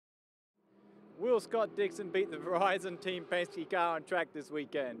will Scott Dixon beat the Verizon Team Penske car on track this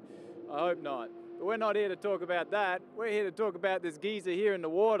weekend? I hope not. But we're not here to talk about that. We're here to talk about this geezer here in the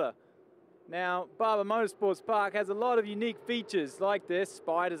water. Now, Barber Motorsports Park has a lot of unique features like this,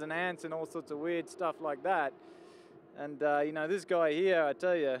 spiders and ants and all sorts of weird stuff like that. And, you know, this guy here, I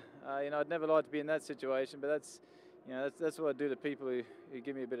tell you, you know, I'd never like to be in that situation, but that's, you know, that's what I do to people who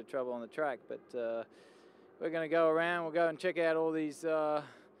give me a bit of trouble on the track. But we're going to go around, we'll go and check out all these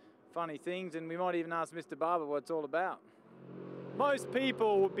funny things, and we might even ask Mr. Barber what it's all about. Most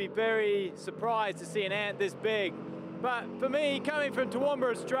people would be very surprised to see an ant this big. But for me, coming from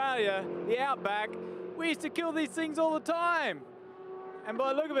Toowoomba, Australia, the outback, we used to kill these things all the time. And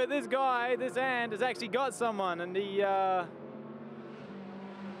by the look of it, this guy, this ant, has actually got someone, and he, yeah,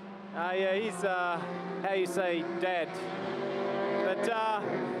 he's, how you say, dead. But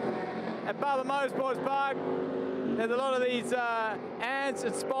at Barber Motorsports Park, there's a lot of these ants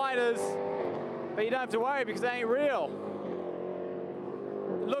and spiders, but you don't have to worry because they ain't real.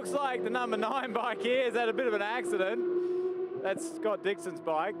 It looks like the number 9 bike here has had a bit of an accident. That's Scott Dixon's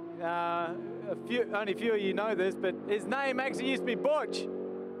bike. Only a few of you know this, but his name actually used to be Butch.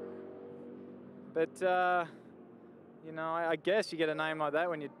 But, you know, I guess you get a name like that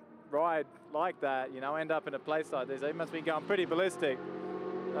when you ride like that, you know, end up in a place like this. He must be going pretty ballistic.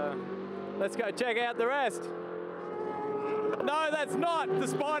 Let's go check out the rest. No, that's not the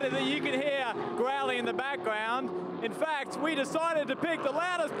spider that you can hear growling in the background. In fact, we decided to pick the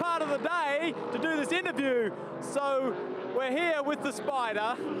loudest part of the day to do this interview. So we're here with the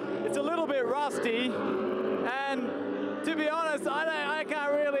spider. It's a little bit rusty, and to be honest, I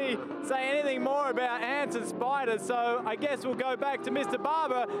can't really say anything more about ants and spiders, so I guess we'll go back to Mr.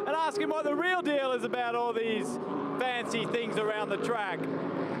 Barber and ask him what the real deal is about all these fancy things around the track.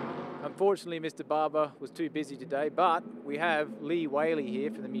 Unfortunately, Mr. Barber was too busy today, but we have Lee Whaley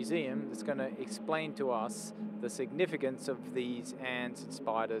here from the museum that's going to explain to us the significance of these ants and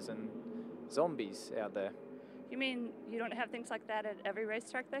spiders and zombies out there. You mean you don't have things like that at every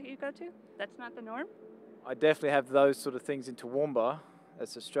racetrack that you go to? That's not the norm? I definitely have those sort of things in Toowoomba,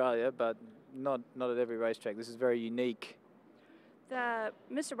 that's Australia, but not at every racetrack. This is very unique.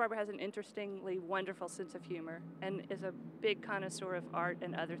 Mr. Barber has an interestingly wonderful sense of humor and is a big connoisseur of art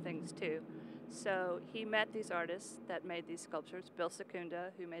and other things too. So he met these artists that made these sculptures, Bill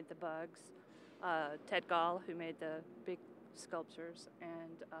Secunda, who made the bugs, Ted Gall, who made the big sculptures,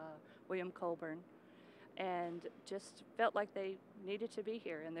 and William Colburn, and just felt like they needed to be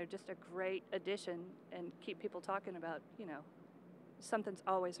here, and they're just a great addition and keep people talking about, you know, something's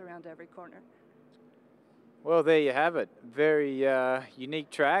always around every corner. Well, there you have it. Very unique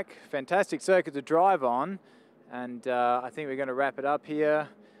track, fantastic circuit to drive on, and I think we're going to wrap it up here.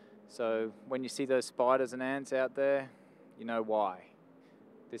 So when you see those spiders and ants out there, you know why.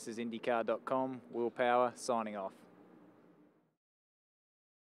 This is IndyCar.com, Will Power, signing off.